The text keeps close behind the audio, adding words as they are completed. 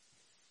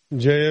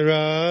Jai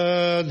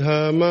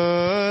Radha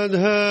Madhava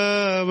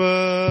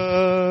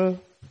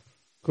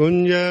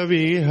Kunja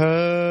Vihari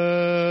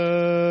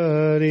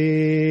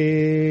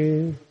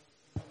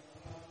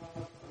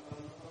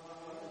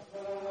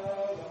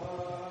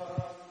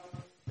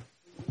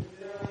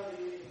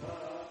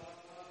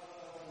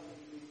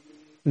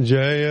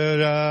Jaya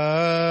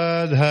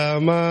Radha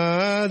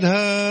Madhava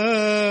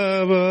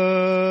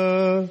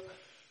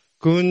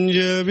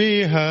Kunja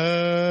Vihari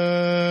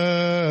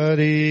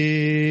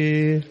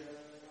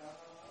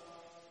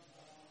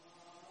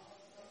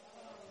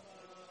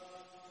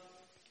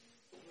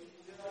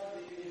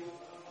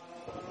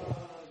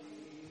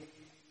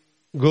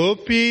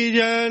Gopi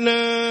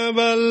Jana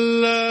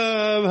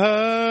Vallabha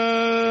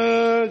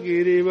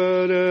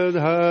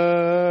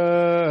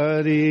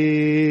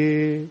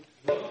Girivaradhari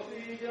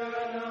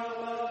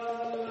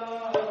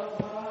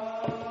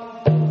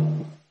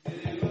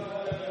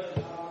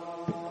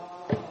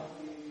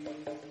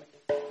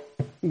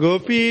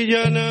Gopi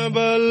Jana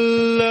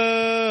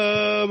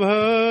Vallabha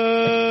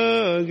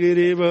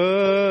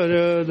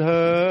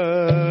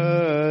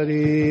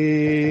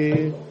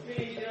Girivaradhari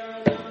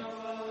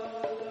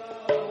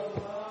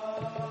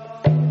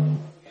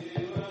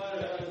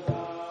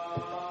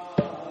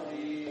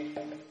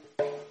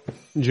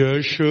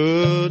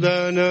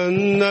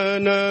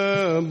Jashodanandana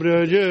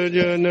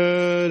Brajajana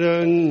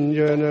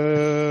Ranjana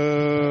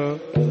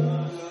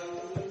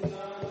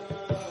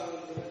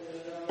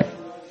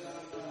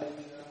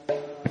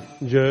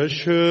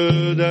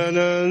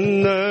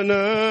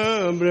Jashodanandana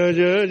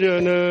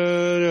Brajajana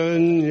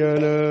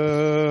Ranjana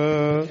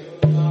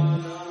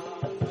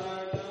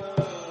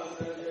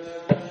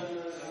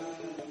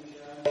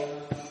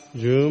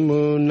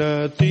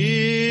Jumuna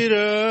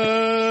Tira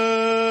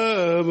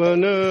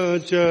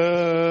Vanachari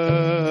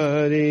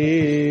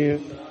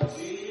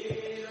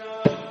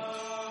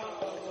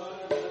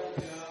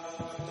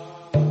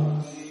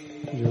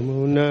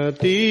Jamuna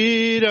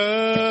Tira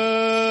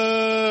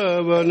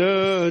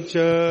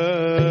Vanachari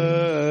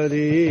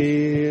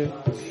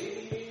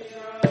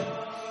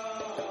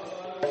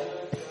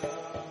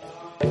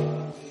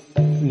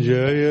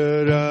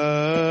Jaya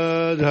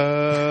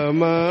Radha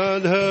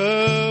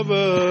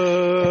Madhava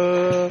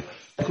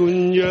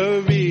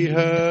Kunja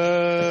Vihari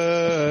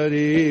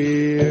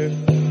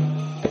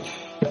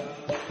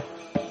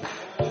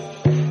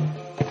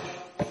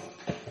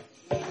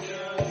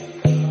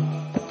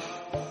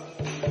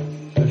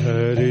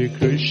Hare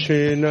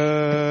Krishna,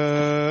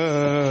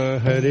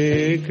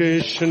 Hare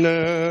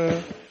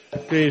Krishna,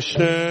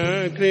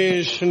 Krishna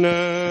Krishna,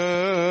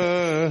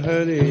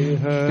 Hare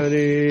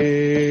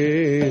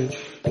Hare,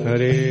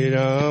 Hare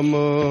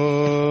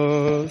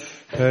Rama,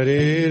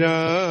 Hare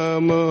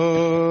Rama,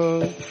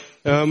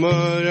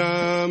 Rama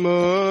Rama,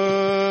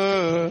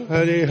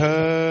 Hare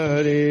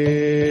Hare,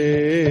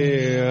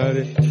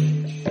 Hare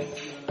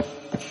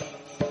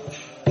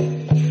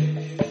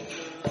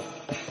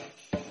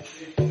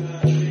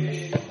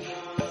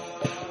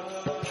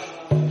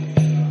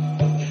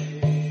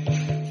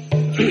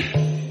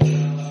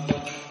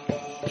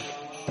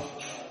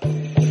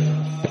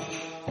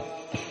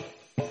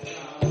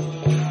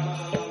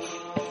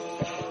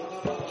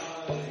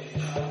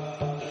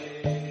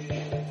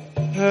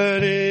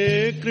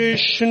Hare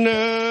Krishna,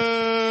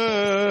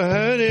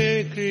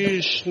 Hare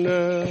Krishna,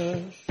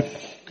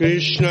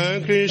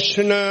 Krishna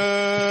Krishna,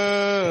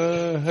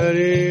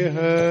 Hare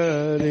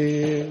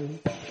Hare,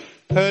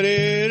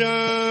 Hare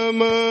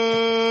Rama,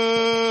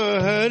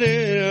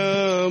 Hare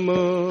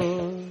Rama,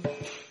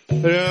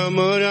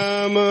 Rama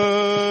Rama,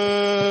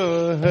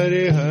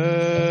 Hare Hare.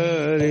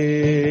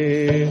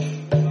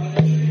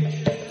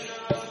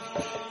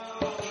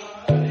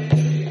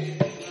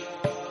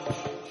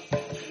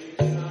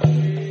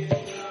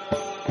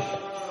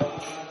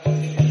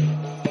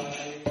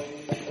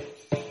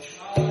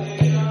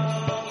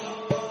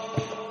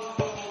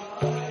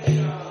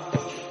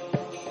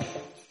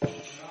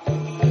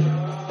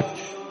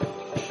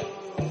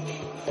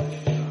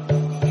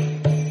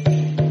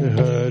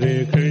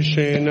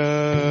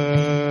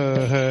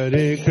 Krishna,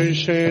 Hare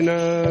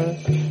Krishna,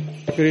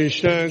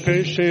 Krishna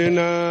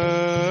Krishna,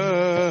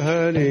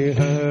 Hare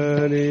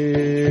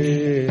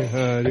Hare,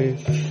 Hare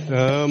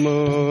Rama,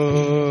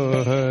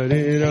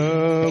 Hare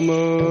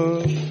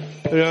Rama,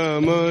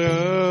 Rama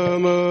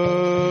Rama,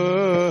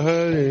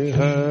 Hare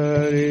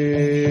Hare.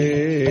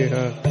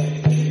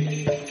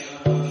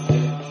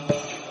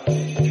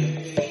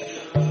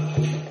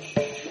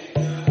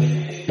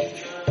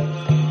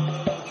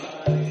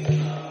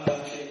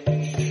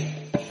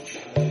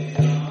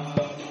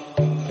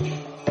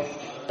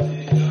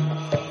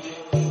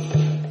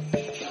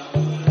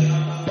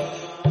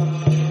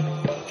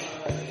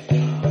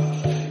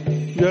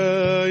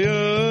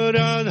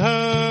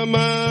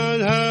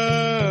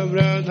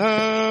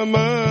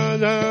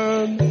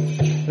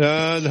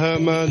 Radha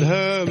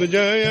Madhav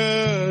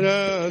Jaya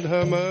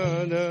Radha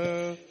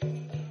Madhav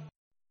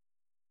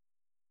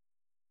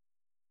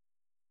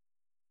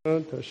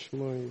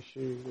Tasmai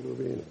Shri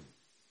Gurave Namaha.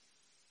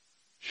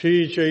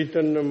 Shri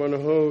Chaitanya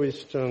Manoho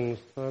Vishtam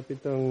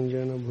Sthapitam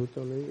Jena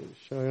Bhutale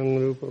Swayam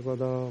Rupa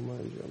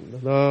Padamajam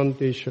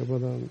Dadanti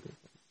Shapadanti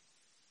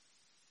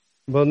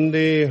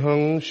Bande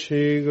Hang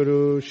Shri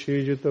Guru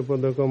Shri Jita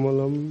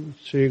Padakamalam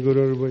Shri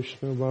Guru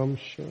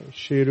Vaishnavamsha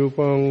Shri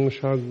Rupam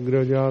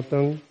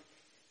Shagrajatam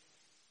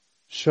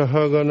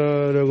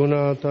Shahagana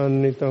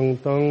Raghunathan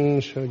Nitang Tang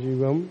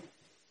Sajivam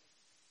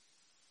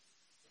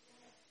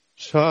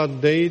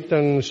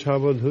Sadaitam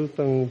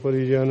Sabadhutam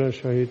Parijana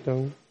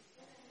Sahitam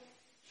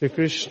Shri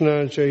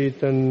Krishna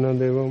Chaitanya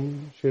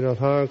Devam Shri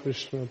Radha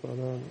Krishna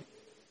Padana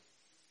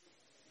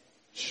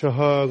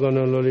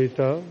Shahagana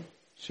Lalita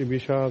Shri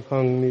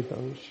Vishakhang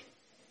Nitang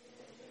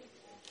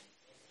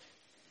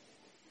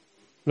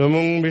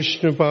Namang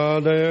Vishnu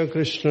Padaya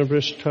Krishna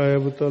Pristhaya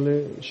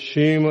Bhutale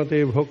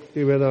Srimate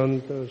Bhakti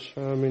Vedanta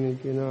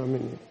Swaminiti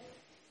Namini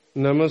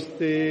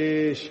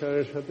Namaste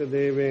Saraswati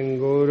Deveng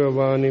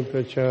Gauravani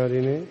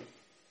Pracharine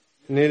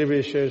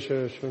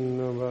Nirvishesha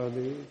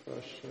Shunnavadi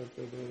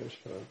Pasyata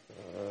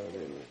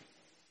Devashatarine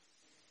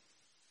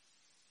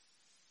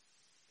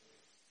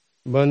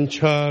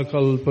Vancha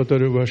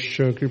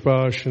Kalpataruvasya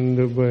Kripa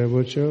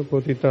Sindhubhayavacha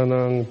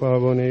Patitanang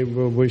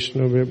Pavanebhyo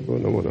Vaishnavebhyo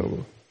Namo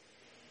Namo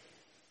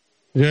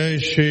Jai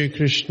Shri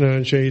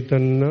Krishna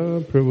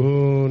Chaitanya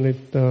Prabhu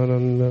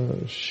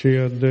Nityananda Shri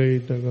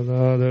Advaita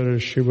Gadadhar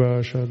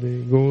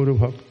Shivasadi Gaur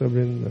Bhakta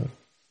Vrinda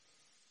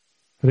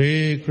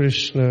Hare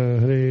Krishna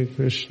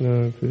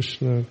Krishna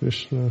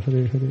Krishna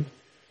Hare Hare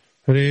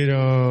Hare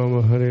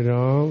Rama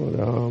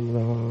Ram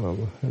Ram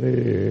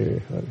Hare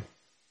Hare.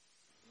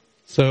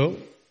 So,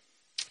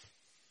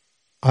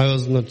 I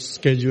was not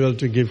scheduled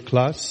to give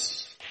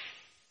class,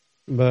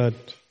 but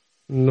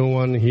no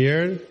one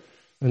here.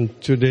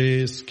 And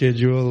today's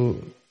schedule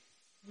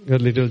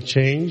got a little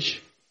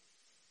change.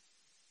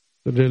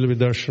 Today will be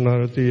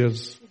Darshanarati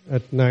is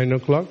at 9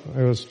 o'clock.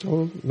 I was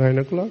told 9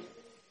 o'clock.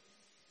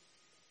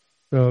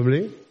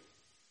 Probably.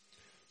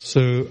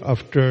 So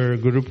after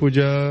Guru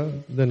Puja,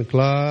 then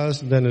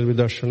class, then it will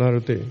be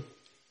Darshanarati.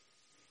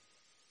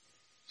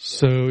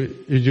 So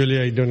usually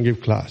I don't give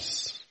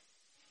class.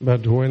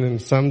 But when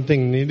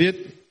something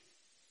needed,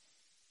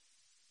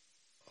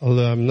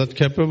 although I'm not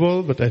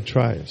capable, but I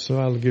try. So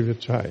I'll give it a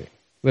try.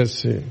 Let's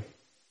see.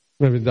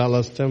 Maybe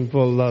Dallas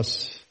Temple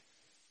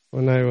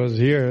when I was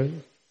here,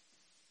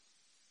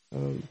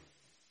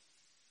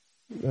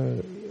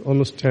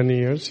 almost 10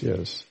 years,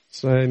 yes.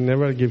 So I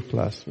never give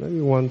class,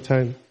 maybe one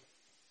time.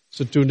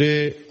 So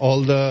today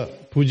all the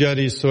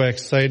pujaris so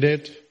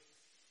excited.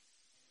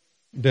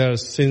 Their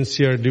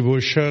sincere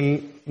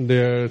devotion,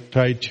 they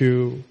try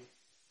to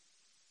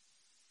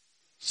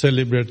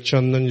celebrate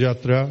Chandan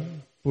Jatra,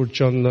 Pur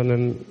Chandan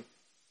and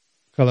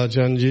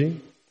Kalachanji.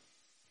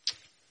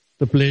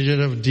 The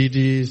pleasure of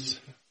deities,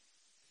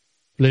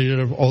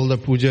 pleasure of all the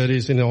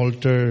pujaris in the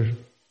altar.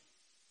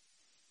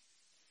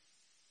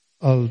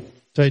 I'll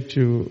try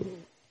to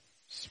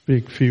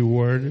speak few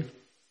words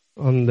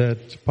on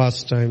that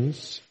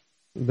pastimes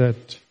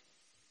that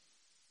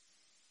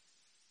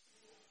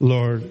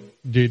Lord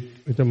did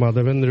with the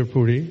Mādhavendra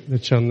Purī, the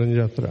Chandan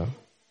Jatra.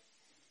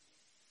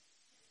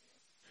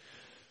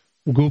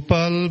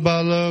 Gopal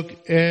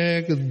balak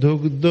ek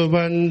dugdha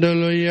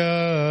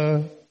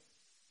bandaloya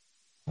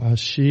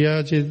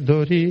Ashiya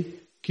Jiddhori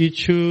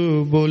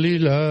Kichu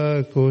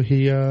Bolila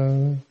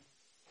Kohiya.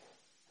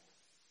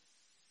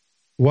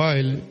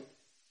 While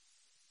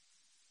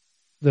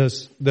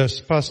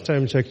there's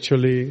pastimes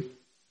actually,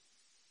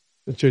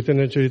 the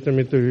Chaitanya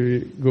Charitamrita, we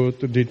go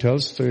to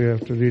details, so you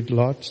have to read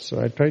lots. So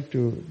I try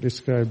to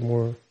describe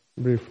more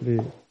briefly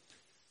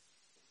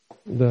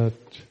that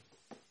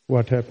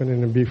what happened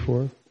in the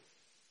before.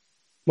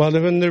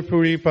 Mādhavendra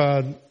Purī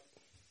Pad,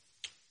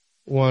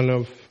 one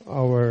of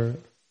our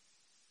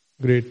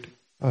great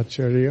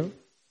Acharya,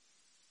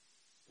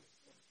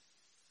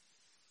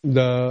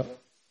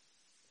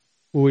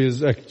 who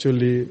is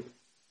actually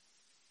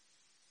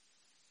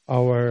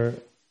our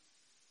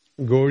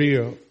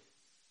Gauriya,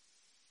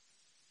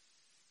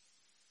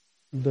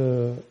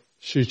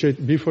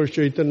 before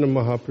Chaitanya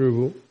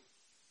Mahaprabhu,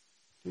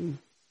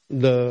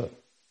 the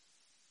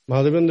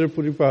Mādhavendra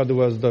Puripad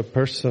was the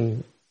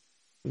person,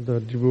 the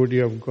devotee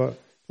of God,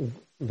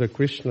 the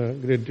Krishna,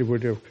 great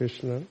devotee of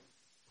Krishna,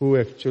 who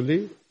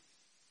actually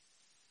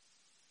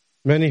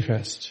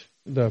manifest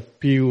the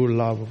pure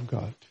love of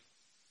God,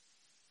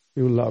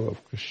 pure love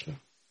of Krishna.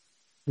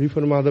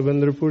 Before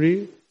Mādhavendra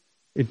Purī,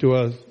 it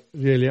was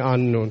really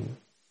unknown.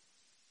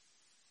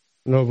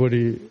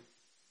 Nobody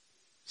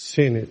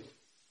seen it.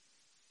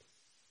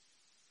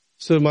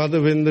 So about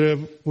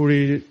Mādhavendra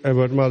Purī,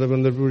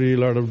 a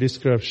lot of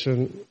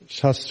description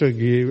Shastra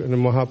gave, and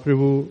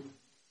Mahaprabhu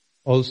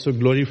also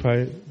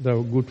glorified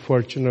the good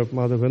fortune of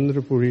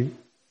Mādhavendra Purī,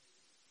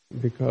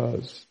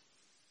 because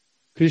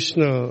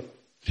Krishna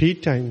 3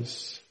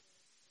 times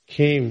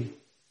came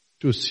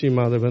to see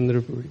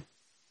Mādhavendra Purī.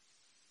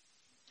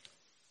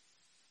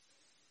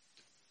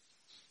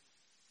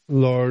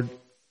 Lord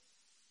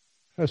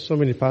has so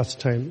many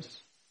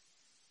pastimes,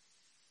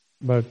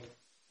 but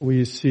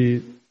we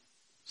see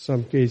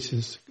some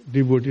cases,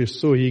 devotee is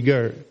so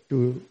eager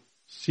to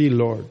see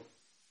Lord.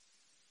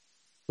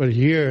 But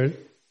here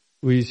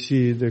we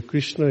see that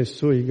Krishna is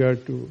so eager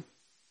to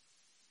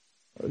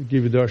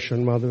give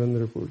darshan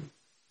Mādhavendra Purī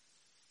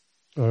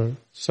or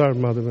serve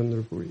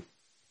Mādhavendra Purī.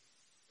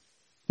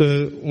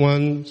 The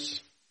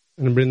ones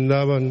in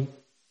Vrindavan,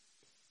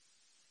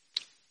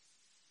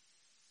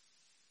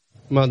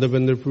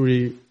 Mādhavendra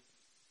Purī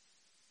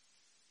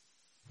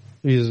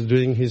is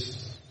doing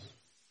his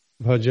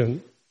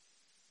bhajan.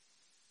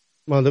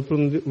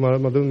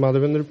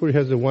 Mādhavendra Purī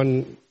has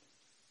one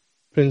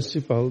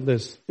principle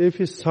that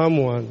if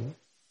someone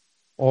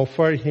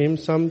offer him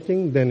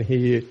something, then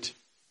he eat.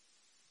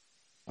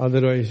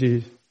 Otherwise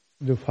he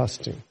do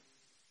fasting.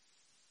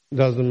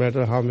 Doesn't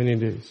matter how many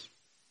days.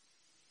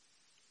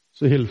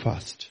 So he'll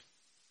fast.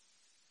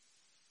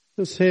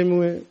 The same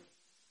way,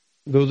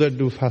 those that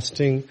do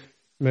fasting,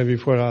 maybe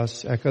for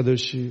us,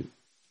 Ekadashi,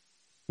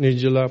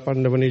 Nirjala,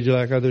 Pandava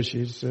Nirjala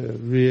Ekadashi is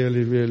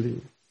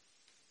really,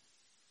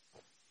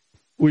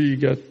 we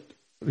get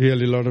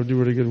really a lot of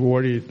devotees get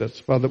worried that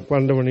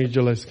Pandava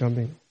Nirjala is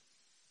coming.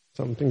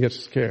 Something gets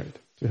scared.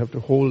 So you have to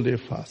hold a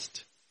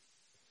fast.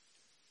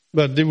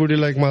 But devotee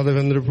like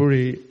Mādhavendra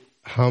Purī,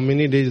 how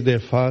many days they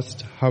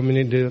fast, how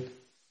many days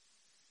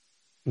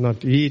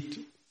not eat,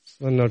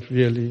 so not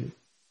really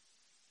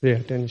pay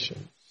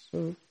attention.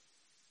 So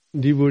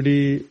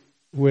devotee,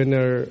 when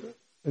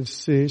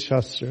say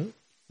Shastra,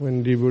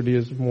 when devotee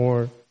is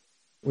more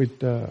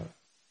with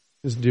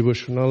his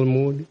devotional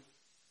mood,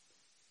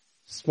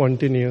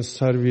 spontaneous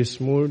service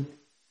mood,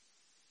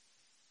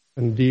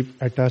 and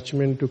deep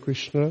attachment to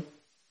Krishna,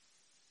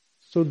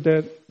 so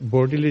that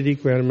bodily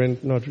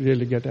requirement not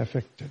really get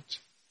affected.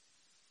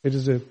 It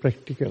is a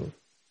practical.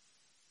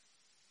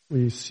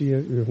 We see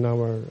it in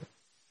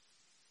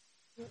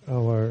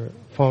our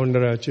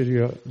founder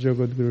Acharya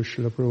Jagadguru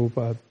Srila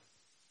Prabhupada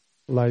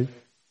life.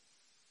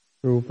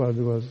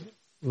 Prabhupada was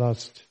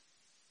last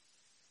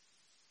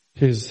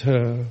his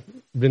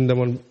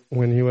Vrindavan,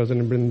 when he was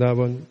in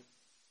Vrindavan,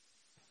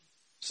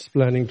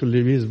 planning to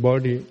leave his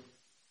body.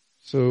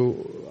 So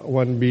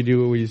one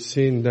video we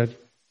seen that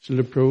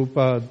Srila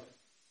Prabhupada,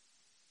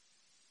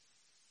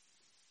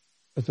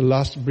 at the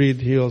last breath,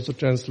 he also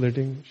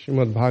translating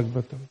Srimad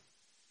Bhagavatam.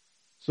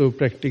 So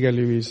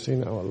practically we see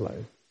in our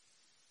life.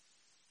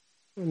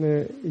 And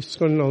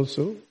ISKCON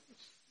also,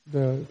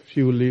 the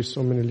few leads,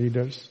 so many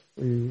leaders,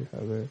 we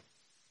have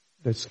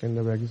this kind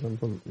of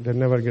example. They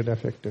never get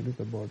affected with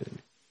the body.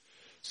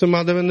 So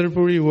Mādhavendra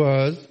Purī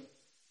was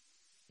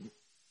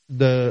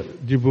the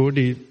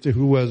devotee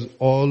who was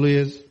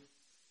always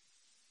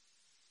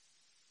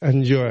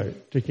enjoy,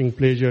 taking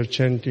pleasure,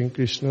 chanting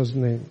Krishna's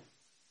name.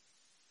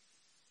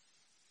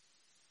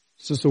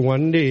 So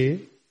one day,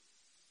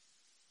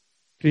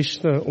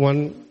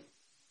 one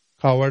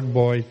coward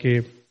boy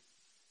came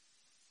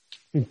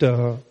with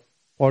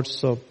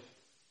pots of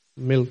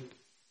milk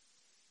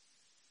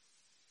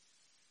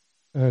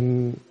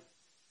and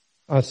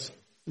asked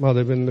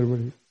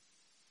Mādhavendra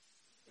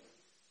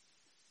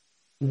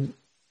Purī,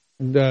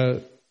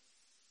 the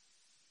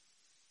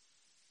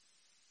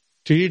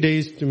 3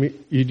 days to me,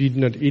 you did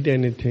not eat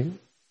anything.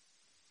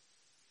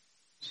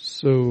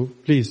 So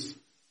please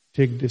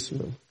take this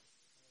milk.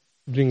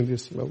 Drink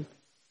this milk.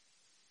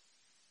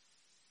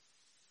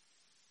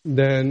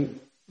 Then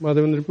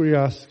Mādhavendra Purī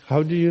asked,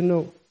 how do you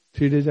know?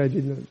 3 days I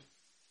did not.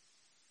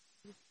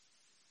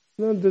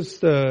 No,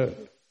 this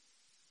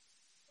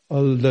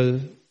all the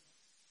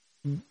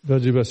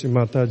Brajavasi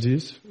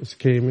Matajis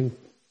came and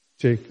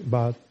take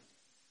bath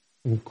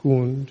in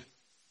Kund.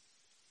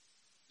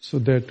 So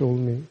they told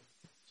me.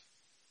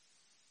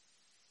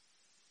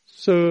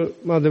 So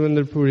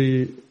Mādhavendra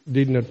Purī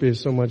did not pay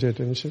so much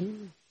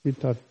attention. He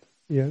thought,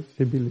 yes,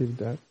 he believed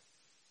that.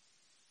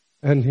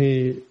 And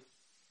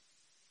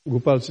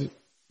Gopal,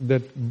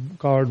 that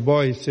coward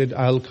boy said,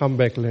 I'll come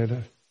back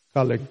later,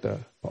 collect the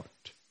pot.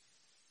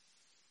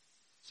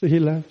 So he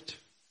left.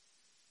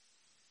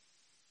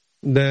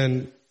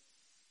 Then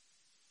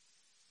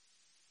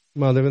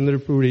Mādhavendra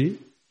Purī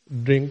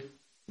drink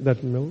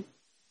that milk.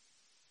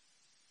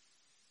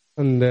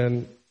 And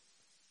then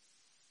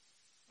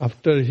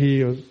after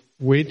he was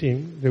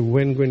waiting,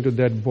 when going to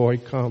that boy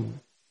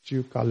come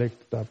to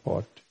collect the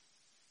pot?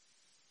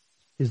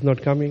 He's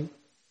not coming.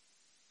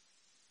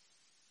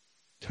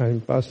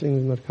 Time passing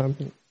is not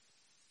coming.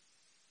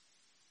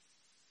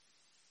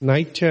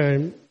 Night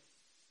time,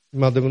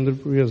 Mādhavendra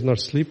Purī was not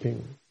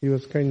sleeping. He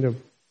was kind of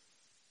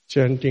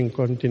chanting,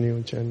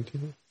 continue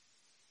chanting.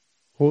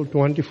 Whole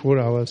 24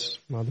 hours,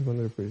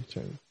 Mādhavendra Purī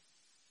chanting.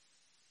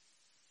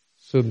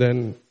 So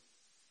then,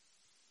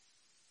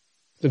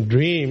 the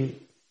dream,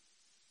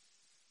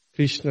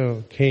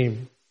 Krishna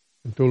came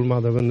and told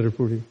Mādhavendra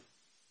Purī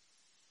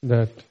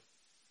that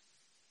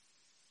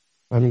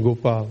I'm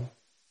Gopal.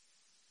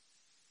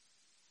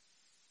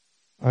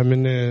 I'm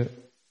in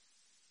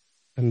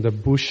the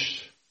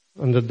bush,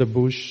 under the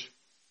bush,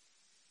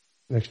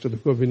 next to the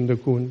Govinda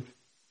Kund.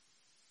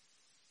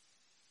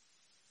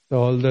 So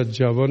all the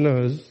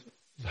javanas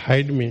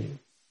hide me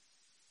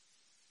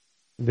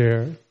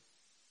there.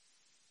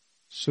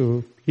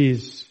 So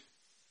please,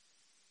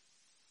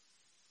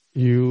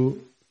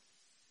 you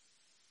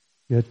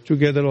get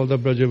together all the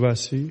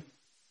Brajavasi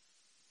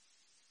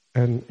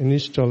and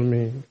install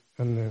me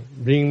and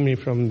bring me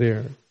from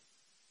there.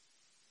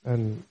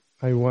 And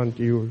I want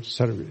your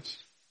service.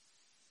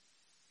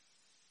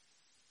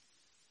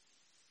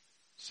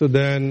 So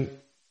then,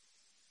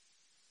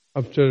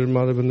 after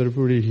Mādhavendra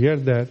Purī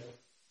heard that,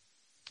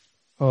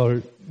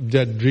 or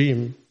that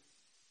dream,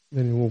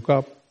 then he woke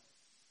up,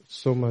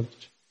 so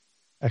much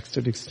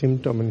ecstatic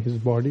symptom in his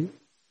body.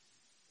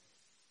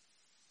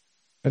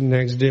 And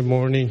next day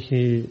morning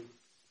he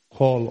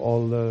called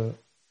all the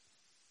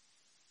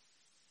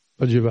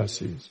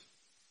Brajavasis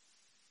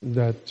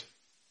that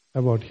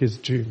about his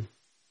dream.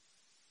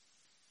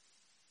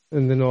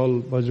 And then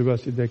all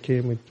Brajavasis, they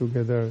came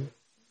together,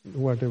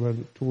 whatever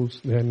tools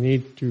they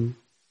need to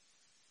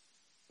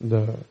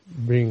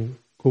bring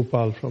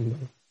Gopal from the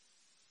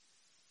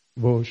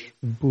bush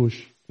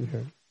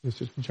here. This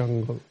is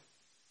jungle.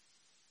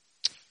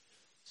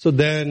 So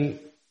then,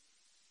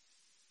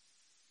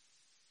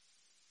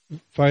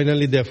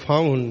 finally they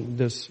found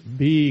this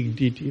big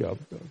deity of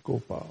the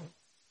Gopal.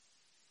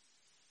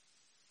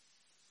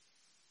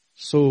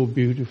 So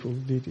beautiful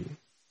deity.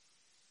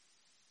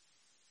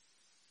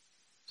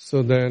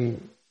 So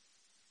then,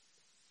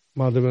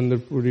 Mādhavendra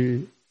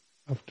Purī,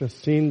 after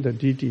seeing the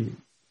deity,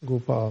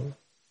 Gopal,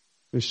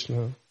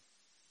 Krishna,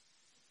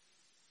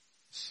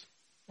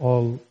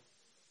 all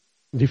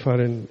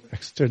different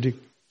ecstatic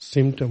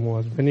symptom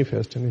was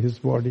manifest in his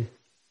body.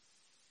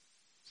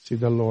 See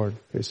the Lord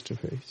face to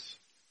face.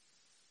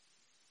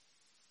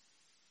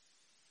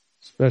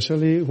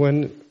 Especially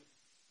when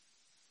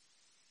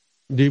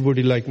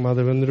devotee like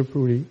Mādhavendra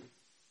Purī,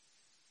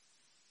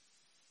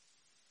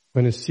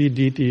 when you see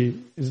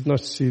deity, is not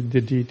see the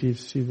deity,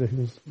 see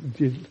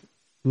the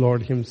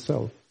Lord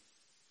himself.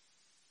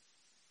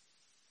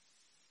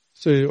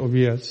 So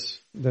obvious,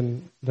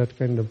 then that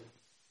kind of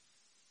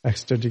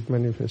ecstatic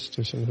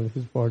manifestation of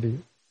his body.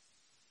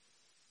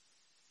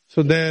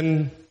 So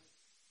then,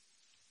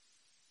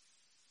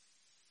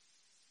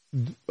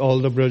 all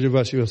the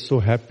Brajavasi were so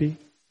happy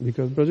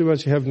because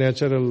Brajavasi have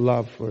natural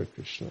love for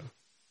Krishna.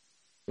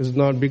 It's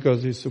not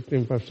because he's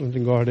Supreme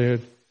Personality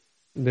Godhead.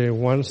 They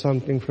want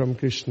something from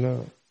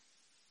Krishna.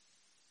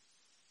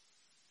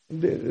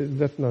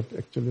 That's not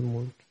actually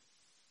more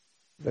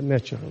the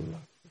natural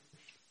love.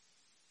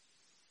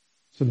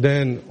 So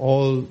then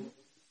all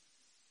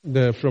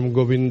from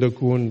Govinda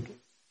Kund,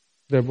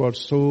 they brought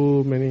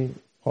so many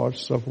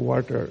pots of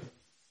water,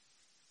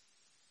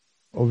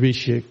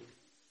 Abhishek,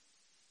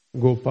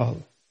 Gopal.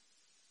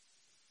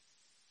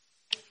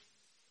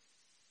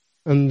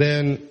 And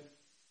then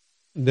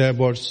they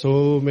brought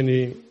so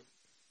many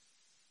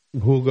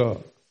bhoga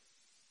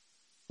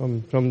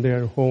from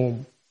their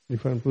home,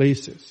 different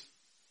places.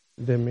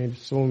 They made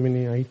so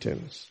many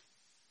items.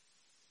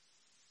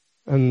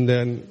 And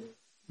then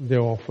they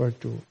offered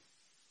to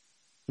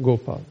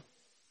Gopal.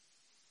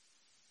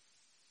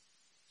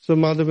 So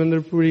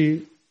Mādhavendra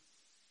Purī,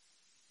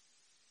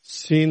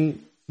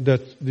 seeing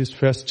that this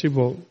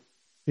festival,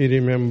 he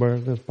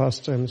remembered the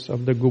pastimes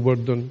of the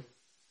Govardhan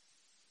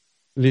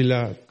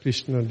Lila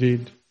Krishna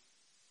did.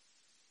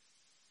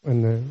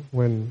 And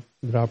when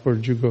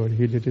Dwapar Yuga,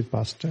 he did his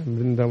pastime,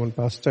 Vrindavan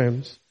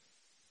pastimes.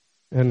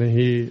 And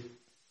he,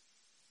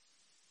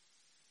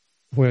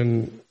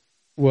 when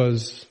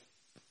was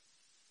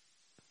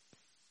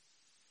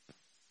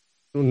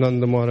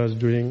Nanda Maharaj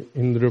doing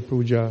Indra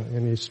Puja,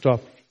 and he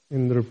stopped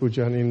Indra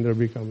Puja, and Indra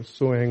becomes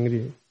so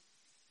angry.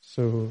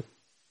 So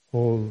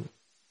whole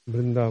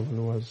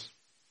Vrindavan was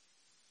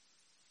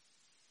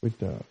with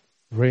the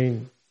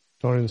rain,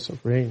 torrents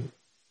of rain.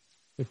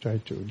 They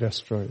tried to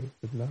destroy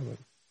Vrindavan.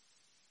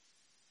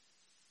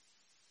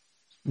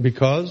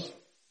 Because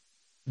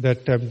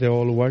that time they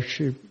all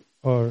worship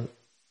or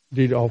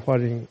did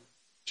offering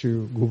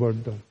to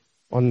Govardhan,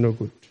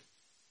 Annagud.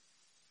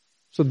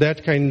 So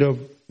that kind of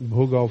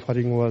bhoga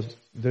offering was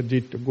they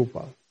did to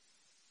Gopal.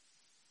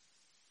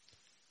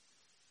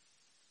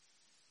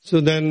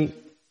 So then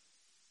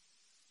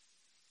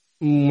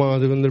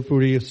Mādhavendra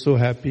Purī is so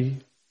happy.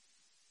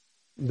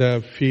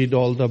 They feed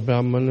all the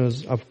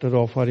brahmanas after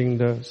offering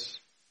this.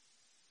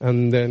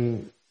 And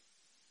then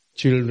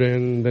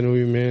children, then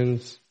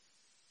women's,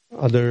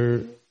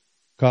 other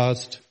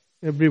caste,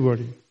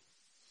 everybody.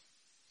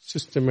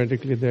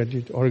 Systematically they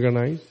did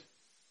organize,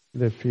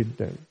 they feed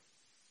them.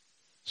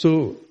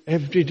 So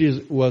every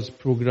day was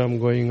program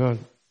going on.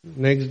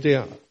 Next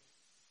day,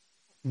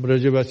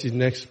 Brajavasi,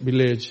 next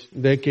village,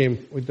 they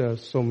came with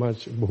so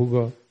much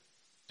bhoga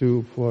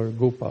for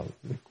Gopal.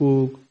 They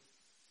cook,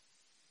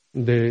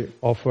 they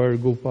offer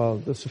Gopal.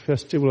 This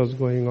festival was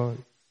going on.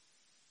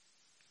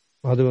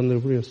 Mādhavendra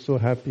Purī was so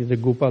happy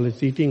that Gopal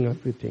is eating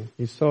everything.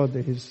 He saw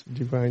that his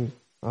divine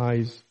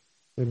eyes,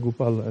 that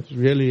Gopal was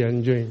really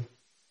enjoying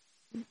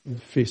the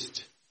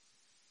feast.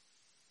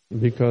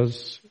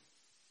 Because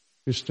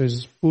Krishna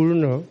is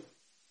Purna.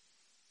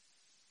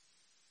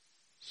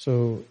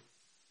 So,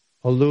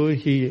 although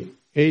he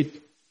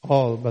ate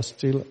all, but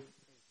still,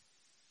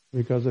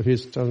 because of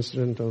his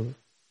transcendental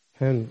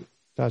hand,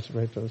 touched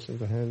by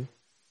the hand.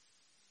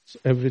 So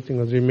everything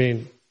was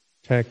remained,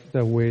 take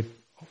the weight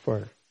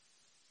offered.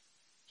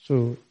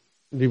 So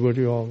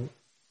devotee all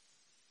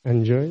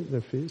enjoy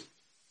the feast.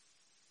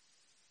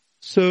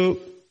 So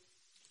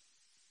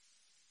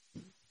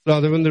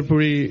Mādhavendra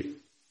Purī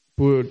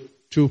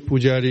put 2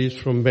 pujaris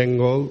from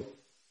Bengal.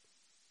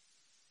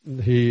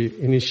 He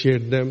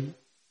initiated them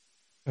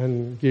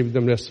and gave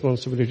them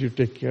responsibility to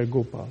take care of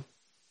Gopal.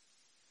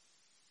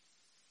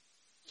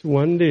 So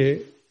one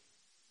day,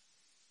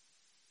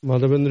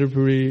 Mādhavendra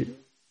Purī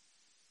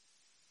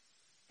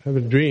have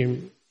a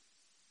dream.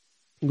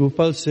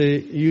 Gopal say,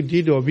 you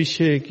did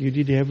Abhishek, you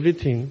did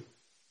everything,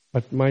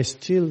 but my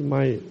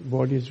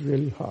body is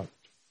really hot.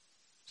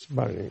 It's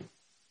burning.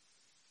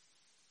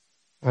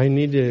 I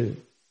need a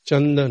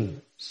chandan,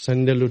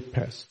 sandalwood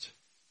paste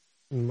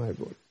in my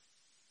body.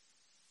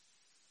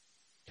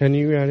 Can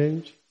you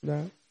arrange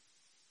that?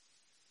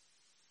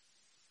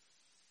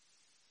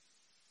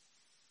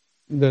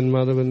 Then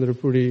Mādhavendra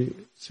Purī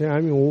say,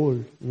 I'm an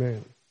old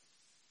man.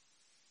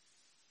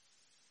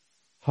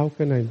 How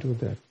can I do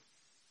that?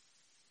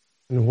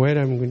 And where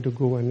I'm going to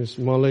go? And this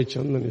Malai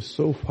Chandan is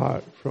so far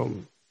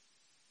from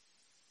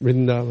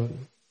Vrindavan.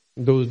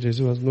 In those days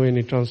there was no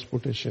any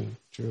transportation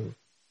to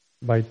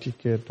buy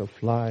ticket or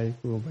fly,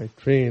 go by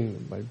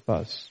train, by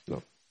bus.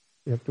 No,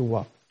 you have to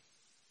walk.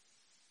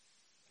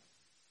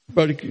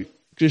 But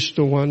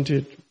Krishna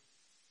wanted.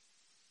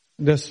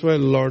 That's why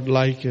Lord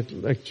liked it.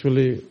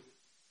 Actually,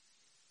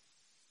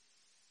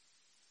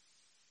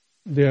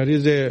 there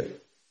is a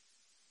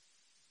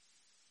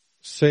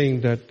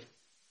saying that,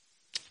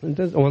 and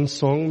there's one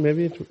song,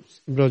 maybe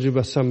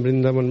Vidyabhusana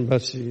Vrindavan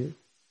Basi,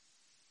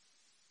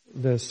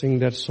 they sing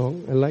that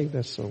song. I like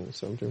that song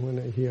sometimes when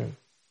I hear.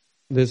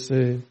 They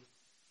say,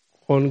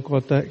 कौन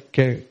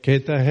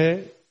कहता है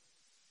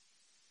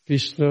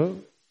कृष्ण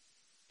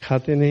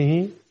खाते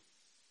नहीं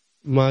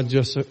माँ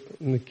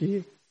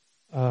की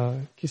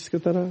किसके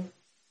तरह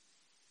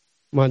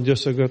माँ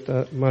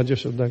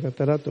यशोदा का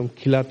तरह तुम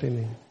खिलाते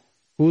नहीं.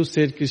 Who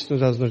said Krishna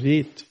does not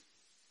eat?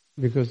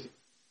 Because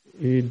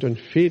you don't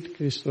feed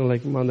Krishna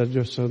like Mother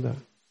Yashoda.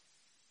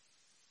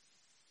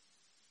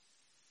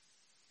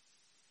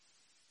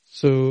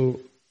 So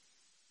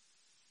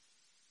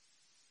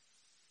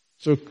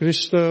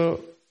Krishna,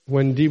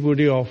 when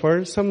devotee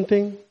offers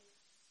something,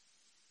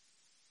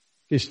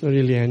 Krishna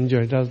really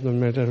enjoys. It does not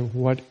matter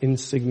what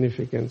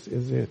insignificance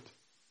is it.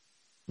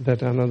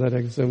 That another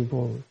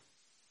example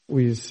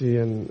we see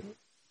in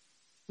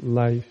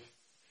life,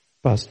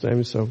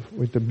 pastimes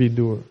with the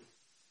Vidur.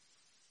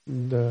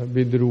 The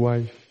Vidur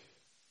wife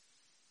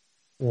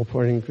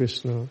offering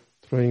Krishna,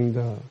 throwing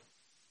the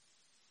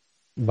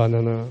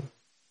banana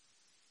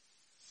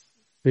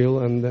peel,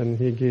 and then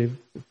he gave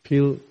the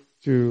peel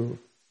to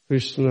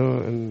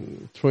Krishna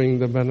and throwing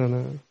the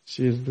banana.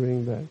 She is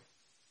doing that.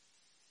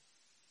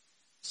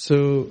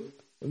 So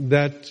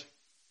that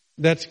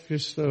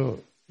Krishna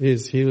he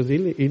was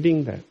really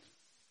eating that.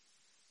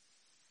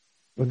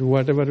 But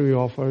whatever we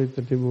offer with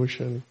the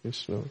devotion,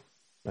 Krishna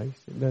likes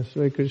it. That's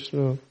why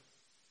Krishna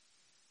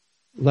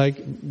likes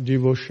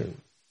devotion.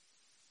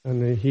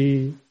 And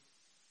he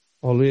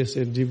always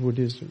said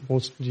devotee is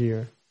most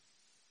dear.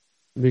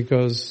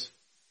 Because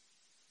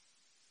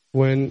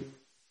when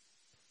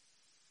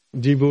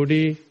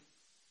devotee,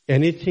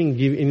 anything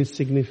give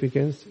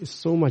insignificance is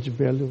so much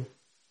value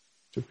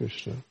to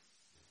Krishna.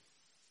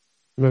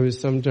 Maybe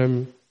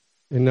sometime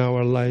in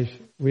our life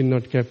we're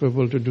not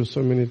capable to do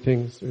so many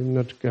things. We're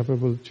not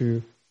capable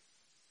to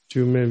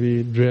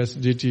maybe dress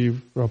deity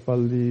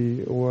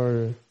properly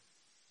or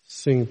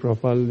sing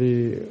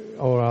properly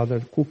or other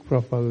cook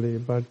properly,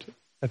 but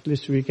at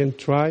least we can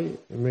try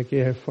and make an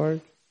effort.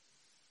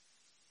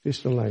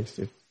 Krishna likes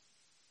it.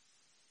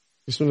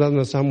 Krishna doesn't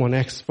know someone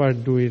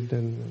expert do it,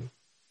 then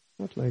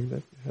not like that.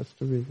 It has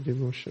to be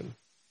devotion.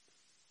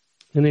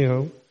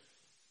 Anyhow,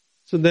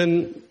 so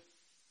then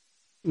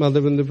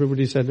Mādhavendra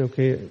Prabhu said,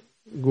 okay,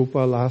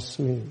 Gopal asked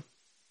me,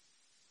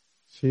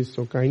 she's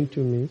so kind to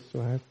me,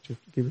 so I have to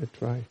give it a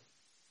try.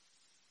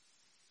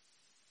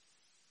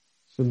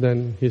 So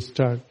then he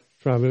started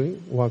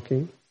traveling,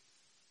 walking,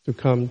 to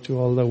come to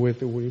all the way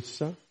to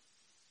Orissa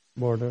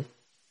border.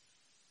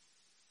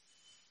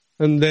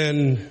 And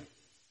then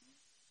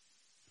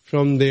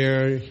from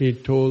there he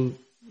told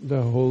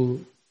the whole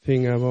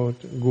thing about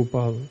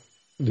Gopal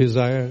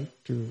desire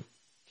to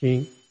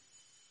king,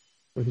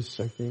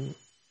 Orissa king,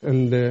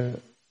 and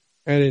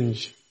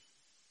arrange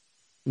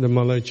the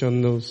Malai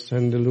Chandan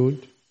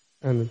sandalwood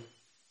and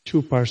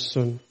 2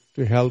 persons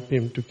to help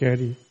him to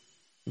carry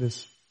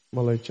this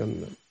Malai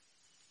Chandan.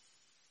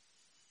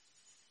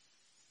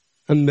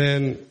 And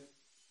then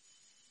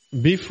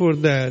before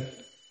that,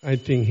 I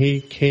think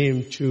he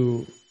came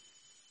to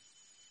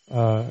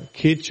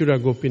Khirchura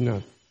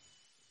Gopinath.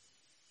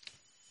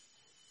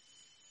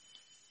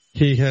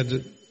 He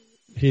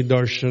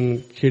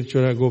darshan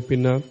Khirchura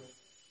Gopinath,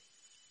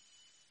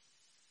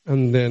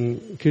 and then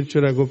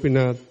Khirchura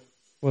Gopinath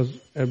was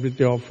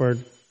everything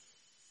offered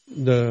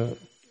the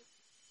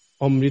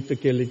Amrita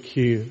Keli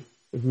Kheer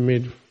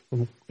made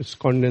from its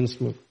condensed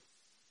milk.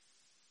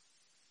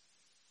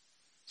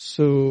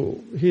 So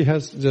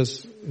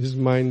his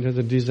mind has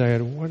a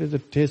desire, what is the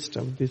taste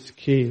of this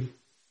kheer?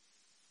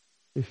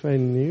 If I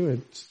knew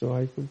it, so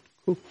I could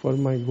cook for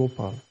my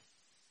Gopal.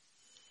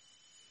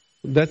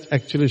 That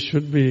actually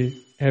should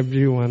be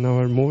everyone,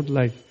 our mode,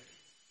 like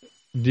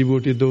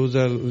devotee, those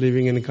are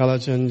living in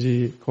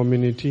Kalachandji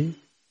community.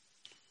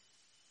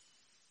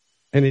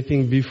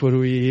 Anything before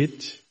we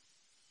eat,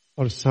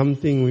 or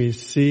something we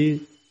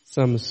see,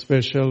 some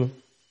special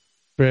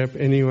prep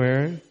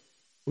anywhere,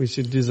 we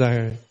should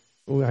desire,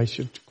 oh, I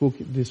should cook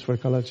this for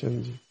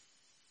Kalachandji.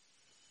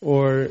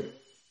 Or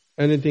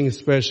anything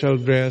special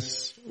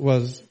dress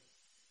was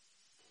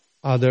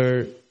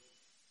other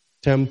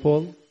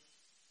temple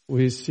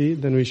we see,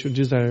 then we should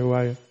desire,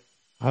 why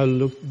I'll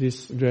look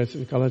this dress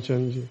in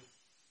Kalachandji.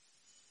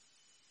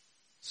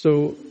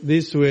 So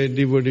this way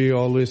devotee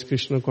always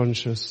Krishna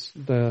conscious.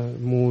 The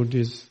mood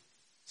is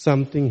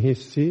something he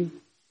see.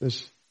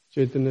 As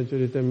Chaitanya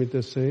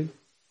Charitamrita said,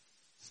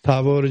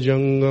 Sthavar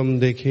jangam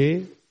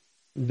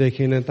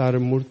dekhe na tar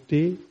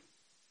murti,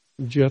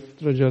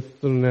 jatra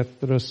jatra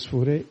netra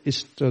sfure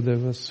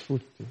ishtadeva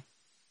sfurti.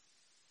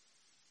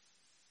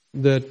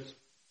 That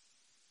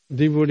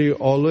devotee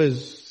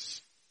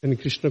always in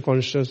Krishna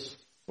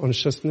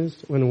consciousness,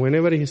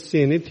 whenever he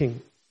see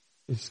anything,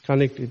 is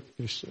connected with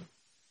Krishna.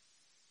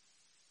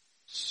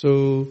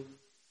 So,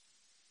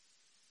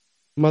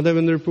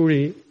 Mādhavendra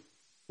Purī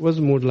was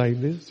moved like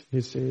this.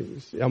 He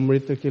says,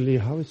 Amrita ke liye,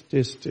 how is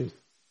tasted?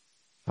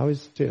 How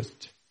is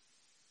taste?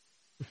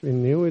 If we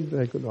knew it,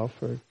 I could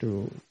offer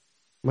to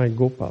my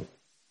Gopal.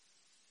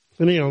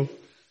 So anyhow,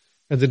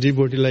 as a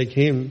devotee like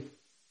him,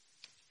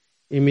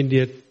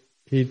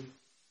 he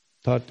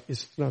thought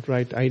it's not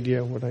right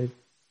idea what I was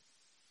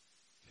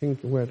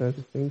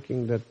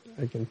thinking that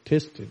I can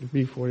taste it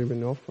before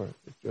even offer.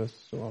 It was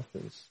so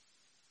offense.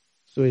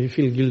 So he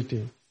feel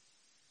guilty.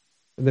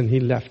 And then he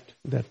left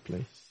that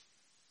place.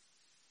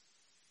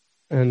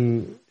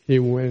 And he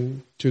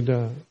went to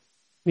the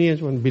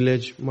nearest one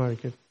village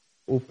market,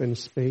 open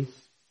space.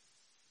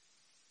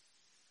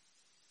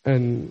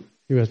 And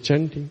he was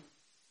chanting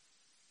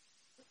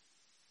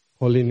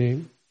holy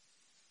name.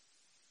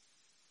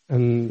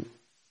 And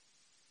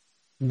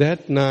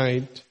that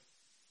night,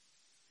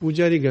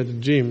 Pujari got a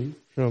dream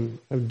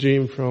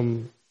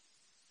from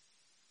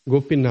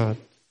Gopinath,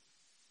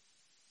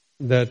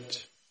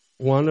 that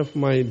one of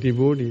my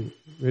devotee,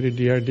 very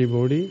dear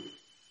devotee,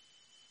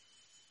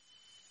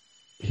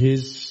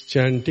 he's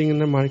chanting in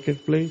the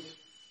marketplace.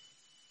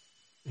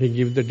 He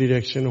gives the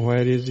direction,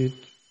 where is it,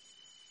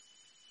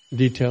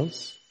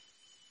 details.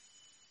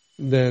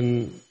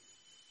 Then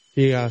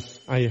he asks,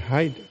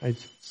 I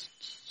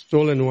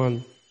stolen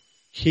one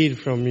kheer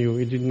from you.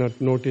 He did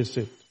not notice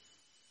it.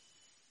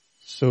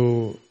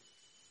 So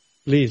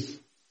please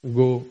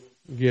go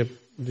give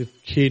the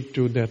kheer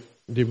to that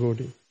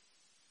devotee.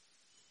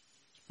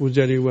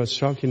 Pujari was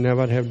shocked. He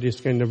never had this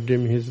kind of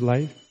dream in his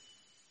life.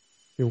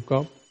 He woke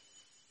up,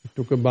 he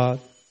took a bath,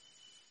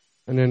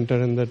 and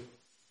entered in the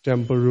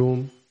temple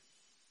room.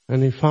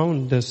 And he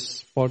found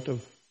this pot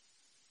of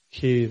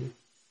kheer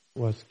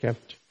was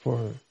kept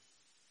for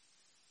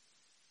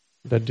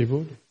that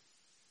devotee.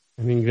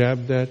 And he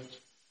grabbed that,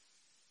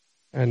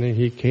 and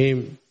he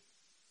came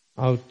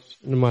out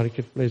in the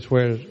marketplace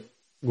where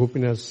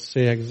Gopinath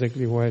say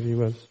exactly where he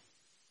was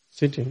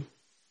sitting.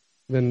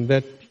 Then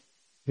that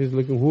he's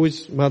looking, who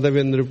is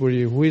Mādhavendra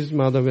Purī? Who is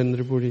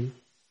Mādhavendra Purī?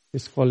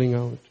 He's calling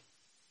out.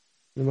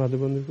 And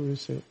Mādhavendra Purī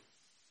said,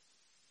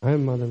 I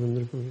am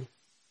Mādhavendra Purī.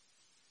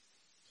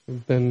 So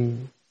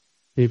then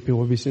he pay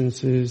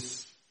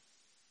obeisances,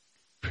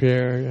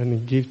 prayer,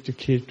 and give the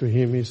kheer to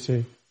him. He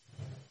said,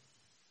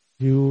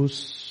 you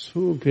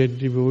so great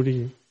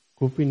devotee,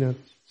 Gopinath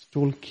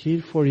stole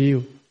kheer for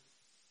you.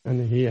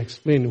 And he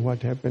explained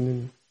what happened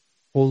in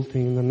whole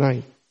thing in the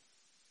night.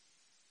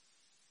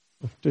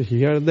 After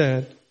hear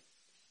that,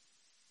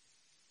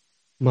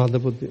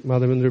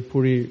 Mādhavendra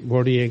Purī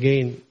body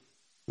again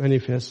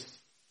manifests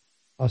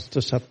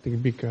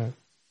Ashtasattvik Vikar,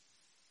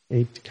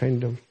 8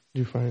 kind of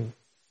different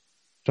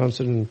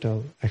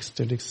transcendental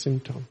ecstatic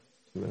symptoms.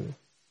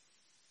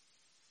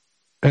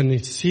 And you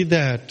see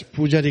that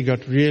Pujari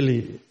got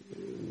really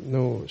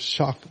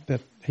shocked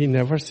that he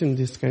never seen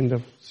this kind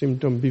of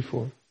symptom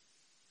before.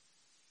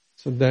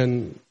 So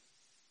then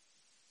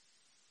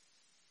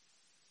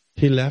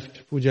he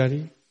left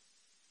Pujari.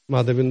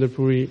 Mādhavendra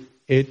Purī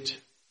ate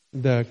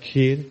the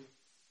kheer,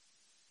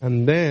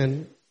 and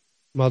then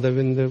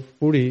Mādhavendra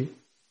Purī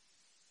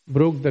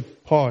broke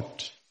that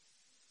pot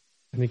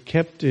and he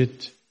kept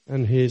it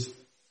in his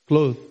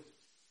clothes.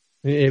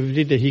 And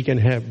every day he can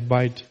have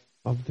bite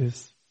of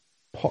these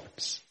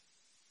pots,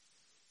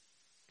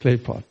 clay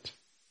pot.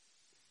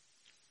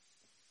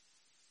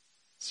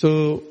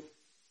 So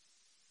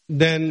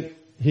then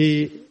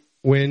he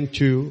went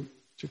to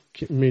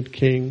meet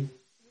king,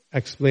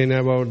 explain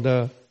about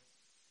the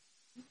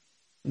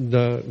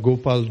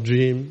Gopal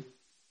dream.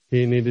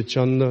 He needed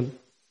chandan.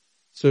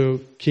 So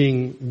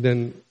king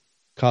then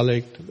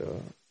collect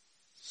the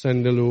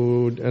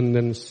sandalwood and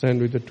then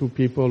send with the 2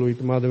 people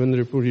with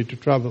Mādhavendra Purī to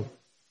travel.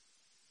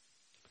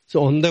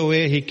 So on the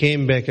way he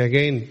came back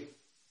again,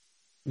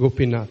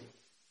 Gopinath.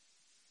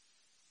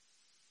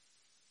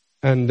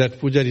 And that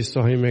Pujari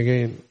saw him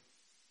again.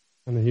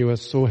 And he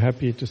was so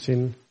happy to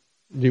see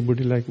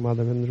devotee like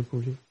Mādhavendra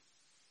Purī.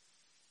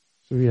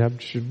 So we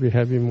should be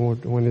happy more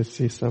when we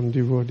see some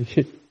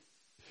devotee.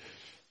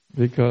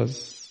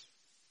 Because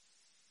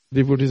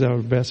devotee is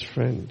our best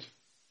friend.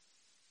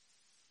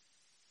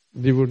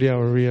 Devotee are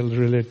our real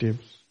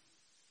relatives.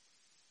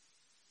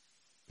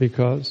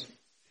 Because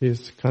he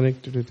is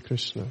connected with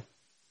Krishna.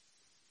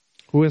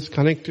 Who is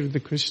connected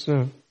with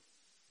Krishna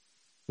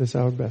is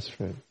our best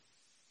friend.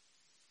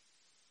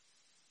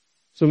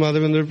 So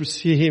Mādhavendra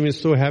see him is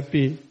so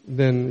happy,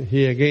 then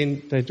he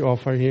again tried to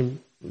offer him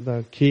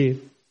the key.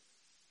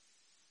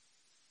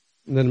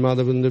 Then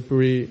Mādhavendra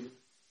Purī,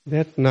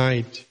 that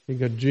night he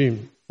got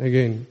dream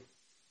again,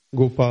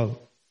 Gopal.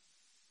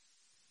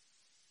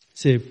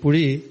 Say,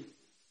 Purī,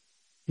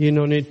 you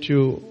no need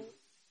to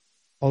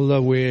all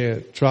the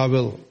way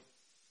travel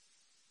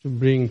to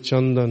bring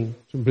Chandan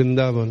to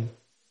Vrindavan.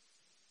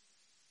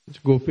 It's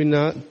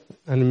Gopinath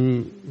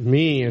and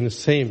me in the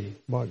same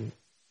body.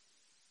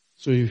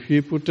 So if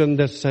you put on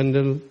that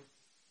sandal,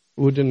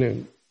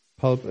 wooden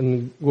pulp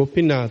and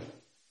Gopinath,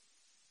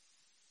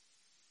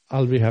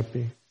 I'll be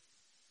happy.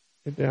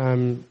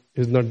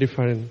 Is not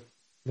different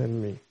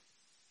than me.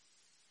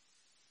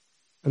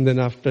 And then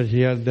after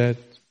he heard that,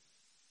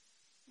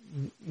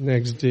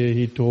 next day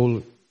he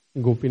told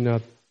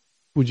Gopinath,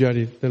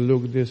 Pujari, then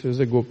look, this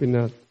is a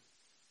Gopinath.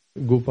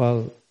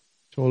 Gopal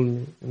told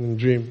me in a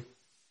dream.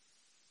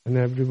 And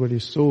everybody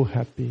is so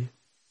happy,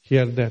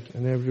 hear that,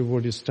 and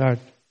everybody start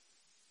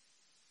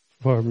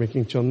for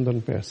making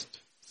chandan paste,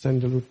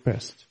 sandalwood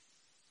paste.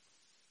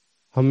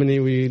 How many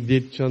we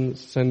did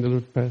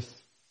sandalwood paste?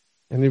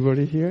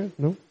 Anybody here?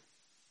 No?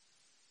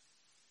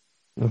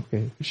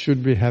 Okay, we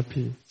should be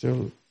happy.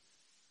 So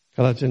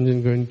Kalachandran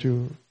is going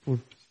to put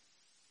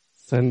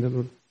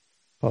sandalwood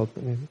pulp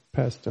and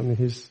paste on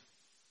his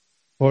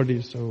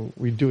body, so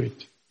we do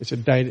it. It's a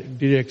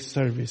direct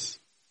service.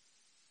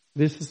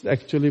 This is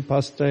actually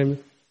pastime.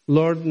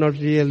 Lord, not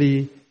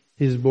really.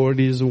 His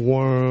body is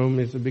warm.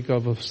 It's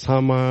because of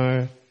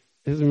summer.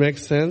 Does it make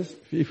sense?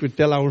 If you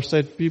tell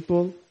outside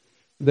people,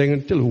 they're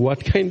going to tell,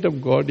 what kind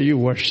of God do you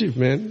worship,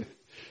 man?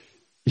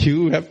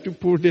 You have to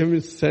put him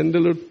in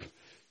sandalwood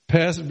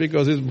paste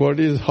because his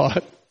body is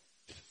hot.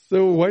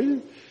 So why?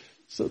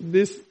 So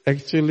this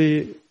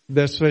actually,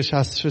 that's why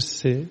Shastras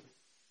say,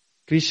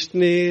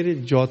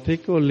 Krishner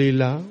joteko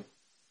lila,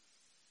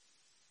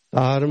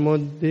 tar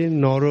moddhe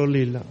naro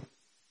lila.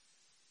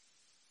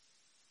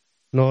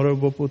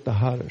 Narabapu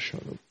tahara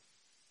sharab.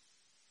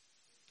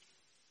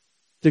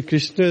 The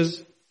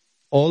Krishna's,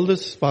 all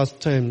this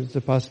pastimes, the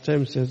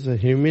pastimes as a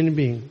human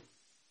being,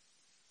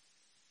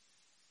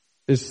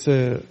 is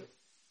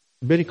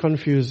very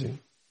confusing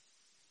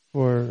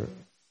for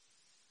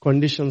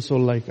conditioned soul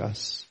like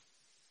us.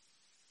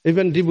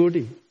 Even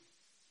devotee.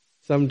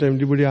 Sometimes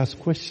devotee ask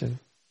question.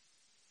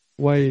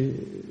 Why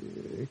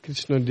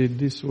Krishna did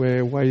this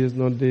way? Why is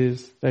not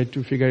this? Try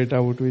to figure it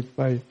out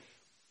by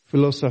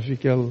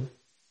philosophical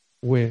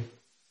way,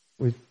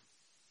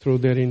 through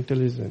their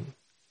intelligence.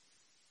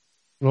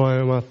 No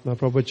ayamatma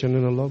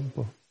prabhachanana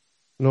labha.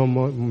 No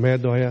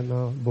medaya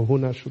na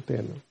bahuna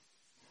shutena.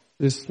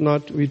 It's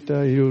not with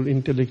your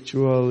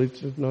intellectual,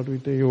 it's not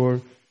with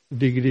your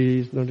degree,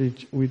 it's not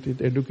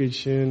with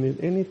education,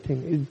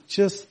 anything. It's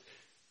just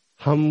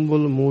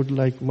humble mood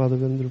like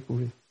Mādhavendra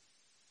Purī.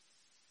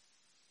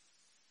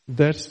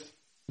 That's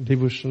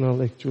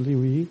devotional actually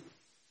we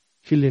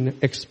feel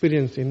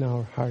experience in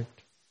our heart.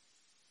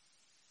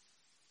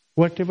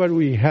 Whatever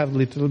we have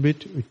little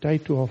bit, we try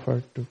to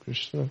offer to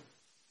Krishna.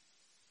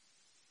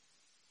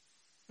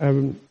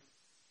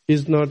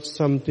 Is not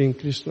something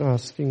Krishna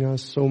asking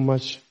us so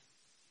much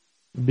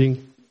big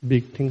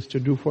things to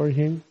do for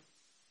him.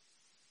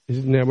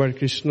 Is never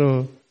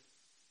Krishna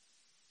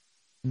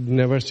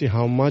never see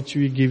how much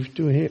we give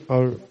to him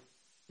or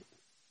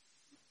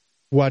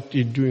what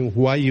you're doing,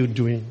 why you're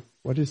doing.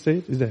 What is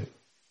it? Is that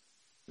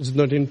it's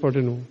not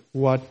important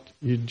what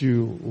you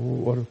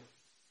do or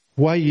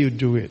why you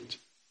do it.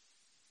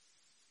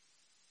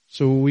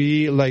 So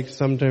we like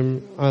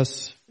sometimes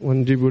ask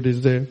when devotee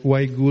is there,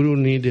 why Guru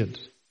needed?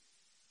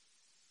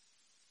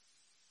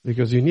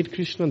 Because you need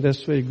Krishna,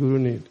 that's why Guru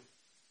need.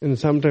 And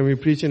sometimes we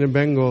preach in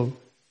Bengal,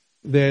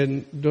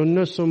 they don't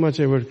know so much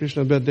about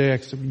Krishna, but they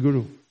accept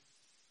Guru.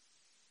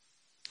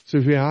 So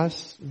if we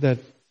ask that,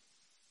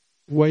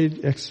 why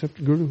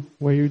accept Guru?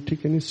 Why you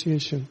take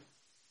initiation?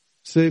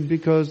 Say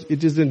because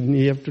it isn't,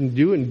 you have to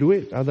do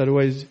it,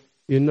 otherwise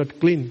you're not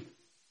clean.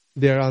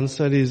 Their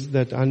answer is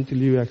that until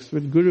you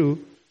accept Guru,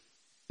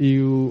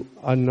 you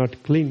are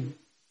not clean.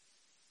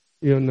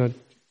 You are not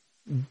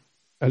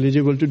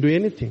eligible to do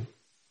anything.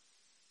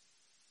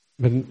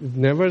 But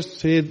never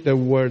say the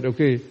word,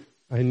 okay,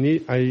 I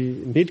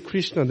need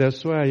Krishna,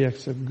 that's why I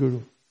accept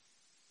Guru.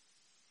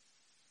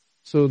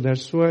 So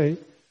that's why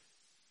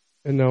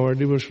in our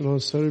devotional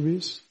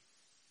service,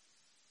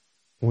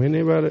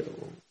 whenever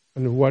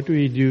and what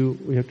we do,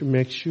 we have to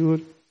make sure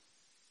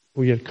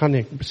we are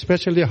connected,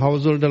 especially a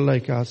householder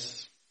like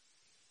us.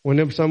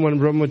 Whenever someone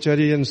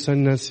brahmachari and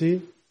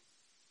sannyasi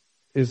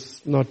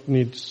is not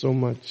need so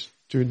much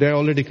to, they're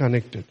already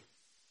connected.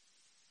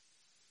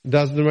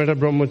 Doesn't matter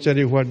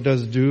brahmachari what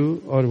does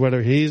do or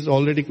whatever, he is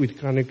already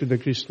connected to the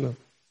Krishna.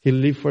 He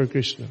live for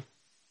Krishna.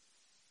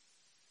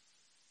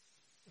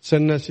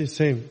 Sannyasi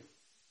same.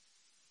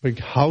 But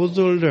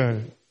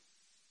householder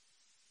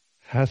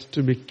has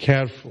to be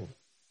careful.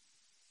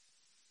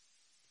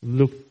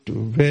 Look to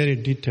very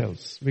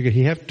details because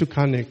he have to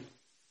connect.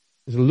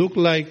 It look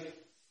like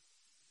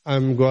I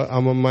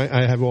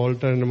have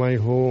altar in my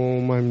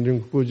home. I'm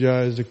doing puja,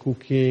 is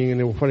cooking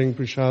and offering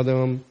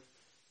prasadam,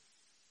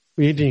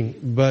 eating.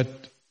 But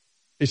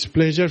it's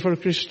pleasure for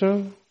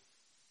Krishna,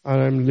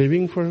 and I'm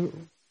living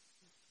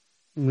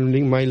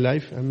my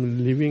life.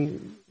 I'm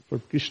living for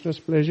Krishna's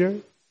pleasure.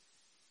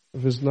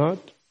 If it's not,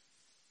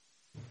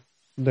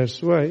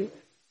 that's why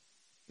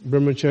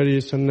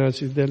brahmachari,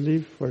 sannyasis, they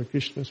live for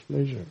Krishna's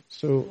pleasure.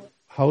 So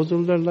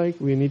householder like,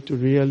 we need to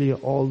really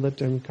all the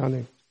time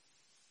connect.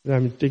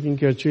 I'm taking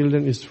care of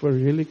children is for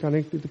really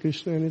connect with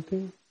Krishna,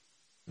 anything?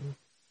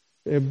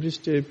 Every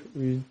step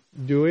we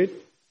do it,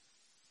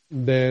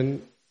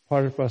 then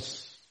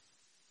purpose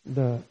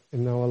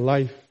in our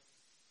life,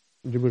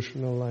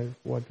 devotional life,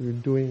 what we're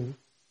doing,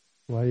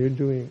 why you're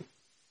doing,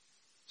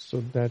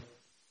 so that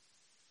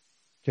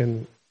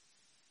can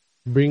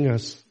bring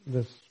us,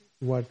 that's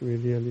what we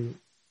really,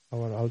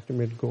 our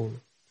ultimate goal,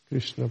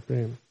 Krishna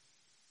Prem.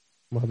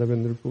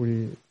 Mādhavendra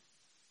Purī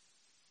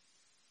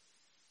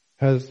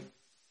has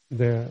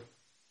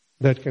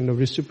that kind of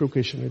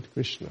reciprocation with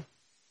Krishna.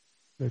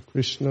 That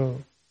Krishna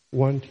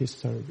want his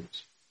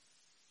service.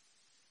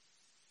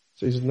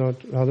 So it's not,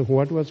 rather,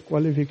 what was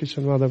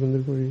qualification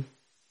Mādhavendra Purī?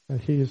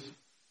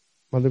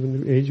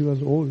 Mādhavendra age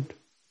was old.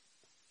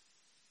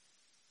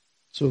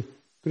 So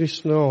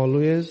Krishna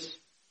always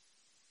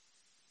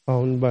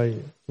found by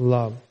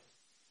love.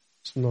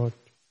 It's not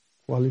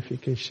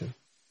qualification.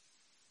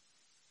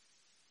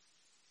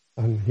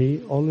 And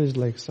he always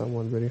likes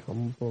someone very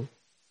humble,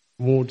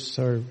 would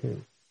serve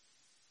him.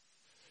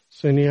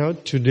 So anyhow,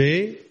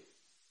 today,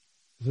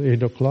 it's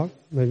 8 o'clock,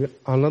 maybe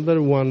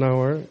another 1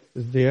 hour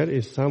is there.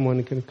 If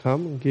someone can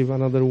come, give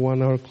another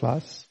 1 hour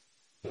class.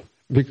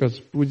 Because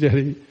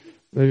Pujari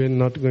maybe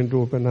not going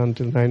to open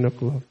until 9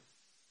 o'clock.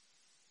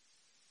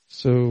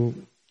 So,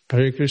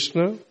 Hare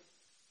Krishna,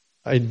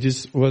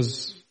 this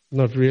was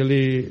not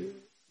really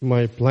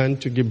my plan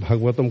to give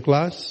Bhagavatam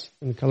class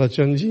in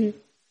Kalachandji.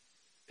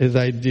 As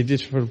I did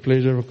it for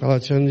pleasure of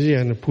Kalachandji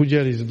and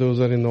Pujaris, those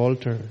are in the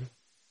altar.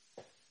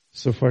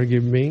 So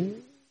forgive me.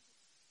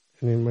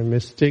 And my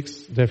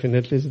mistakes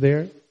definitely is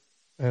there.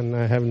 And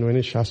I have no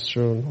any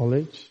Shastra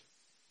knowledge.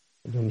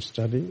 I don't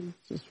study.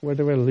 Just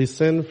whatever I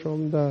listen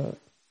from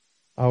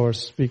our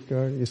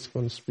speaker,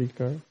 ISKCON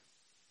speaker,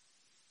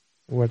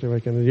 whatever I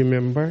can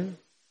remember,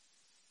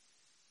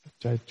 I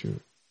try to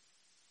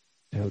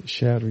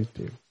share with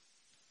you.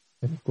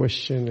 Any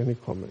question, any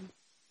comment?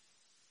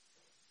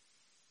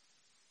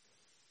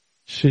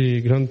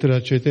 Shri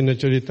Grantara Chaitanya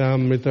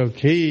Charitamrita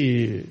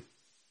ki,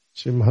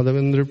 Shri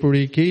Mādhavendra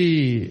Purī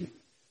ki,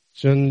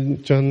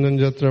 Chandan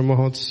Jatra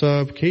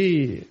Mahotsav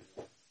ki,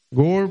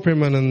 Gaur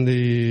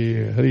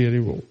Premanandi, Hari Hari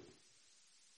Bol.